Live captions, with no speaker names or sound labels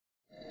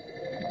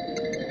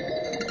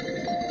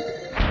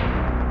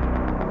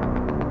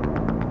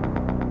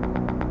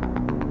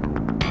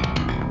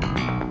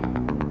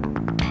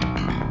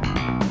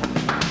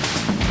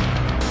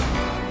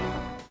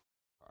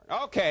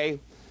Okay,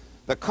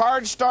 the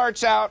card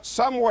starts out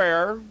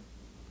somewhere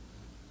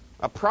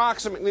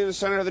approximately the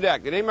center of the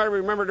deck. Did anybody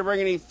remember to bring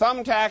any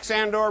thumbtacks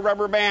and or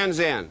rubber bands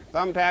in?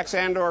 Thumbtacks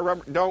and or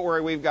rubber... Don't worry,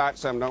 we've got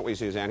some, don't we,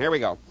 Suzanne? Here we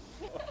go.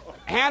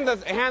 Hand the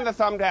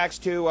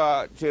thumbtacks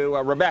to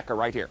Rebecca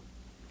right here.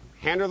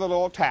 Hand her the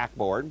little tack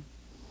board.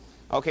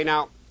 Okay,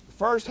 now,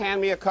 first hand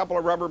me a couple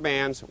of rubber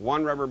bands,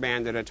 one rubber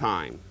band at a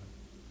time.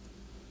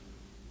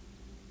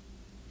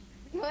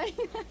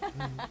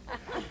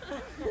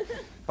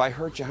 If I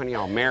hurt you, honey,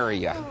 I'll marry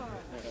you.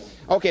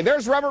 Okay,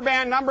 there's rubber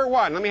band number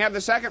one. Let me have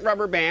the second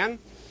rubber band.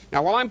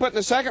 Now, while I'm putting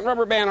the second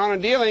rubber band on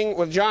and dealing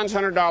with John's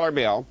 $100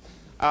 bill,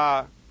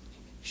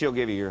 she'll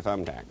give you your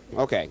thumbtack.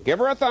 Okay, give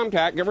her a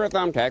thumbtack, give her a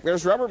thumbtack.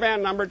 There's rubber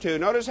band number two.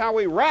 Notice how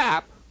we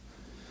wrap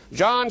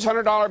John's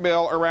 $100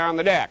 bill around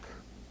the deck.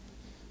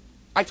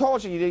 I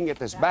told you didn't get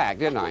this back,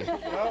 didn't I?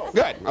 No.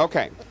 Good,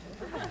 okay.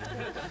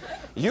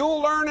 You'll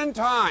learn in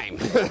time.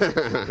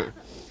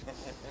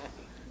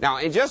 Now,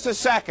 in just a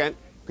second,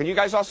 can you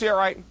guys all see it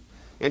right?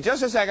 In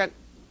just a second,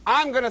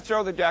 I'm going to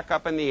throw the deck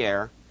up in the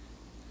air.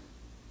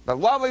 The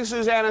lovely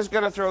Susanna's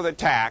going to throw the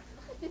tack.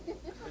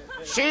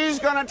 She's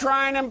going to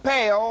try and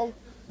impale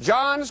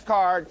John's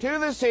card to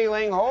the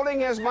ceiling,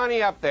 holding his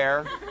money up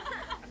there.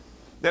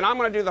 Then I'm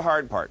going to do the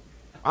hard part.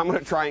 I'm going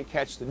to try and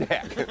catch the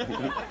deck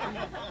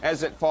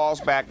as it falls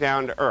back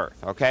down to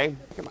earth, okay?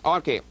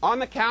 Okay, on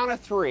the count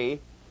of three,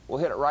 we'll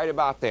hit it right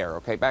about there,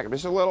 okay? Back up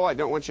just a little. I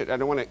don't want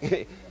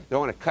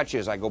to cut you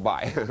as I go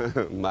by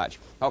much.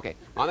 Okay,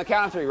 on the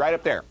count of three, right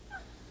up there.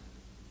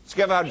 Let's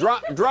give a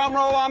drum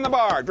roll on the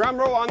bar. Drum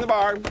roll on the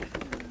bar.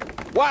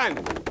 1,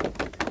 2.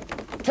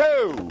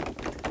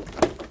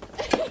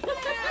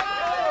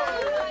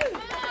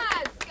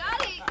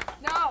 Scotty!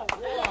 No.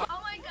 Oh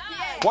my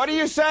God. What do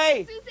you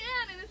say?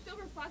 Suzanne and the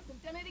Silver Fox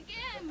have done it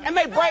again. And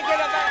they break it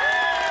up.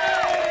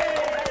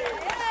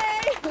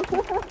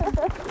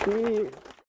 Yay!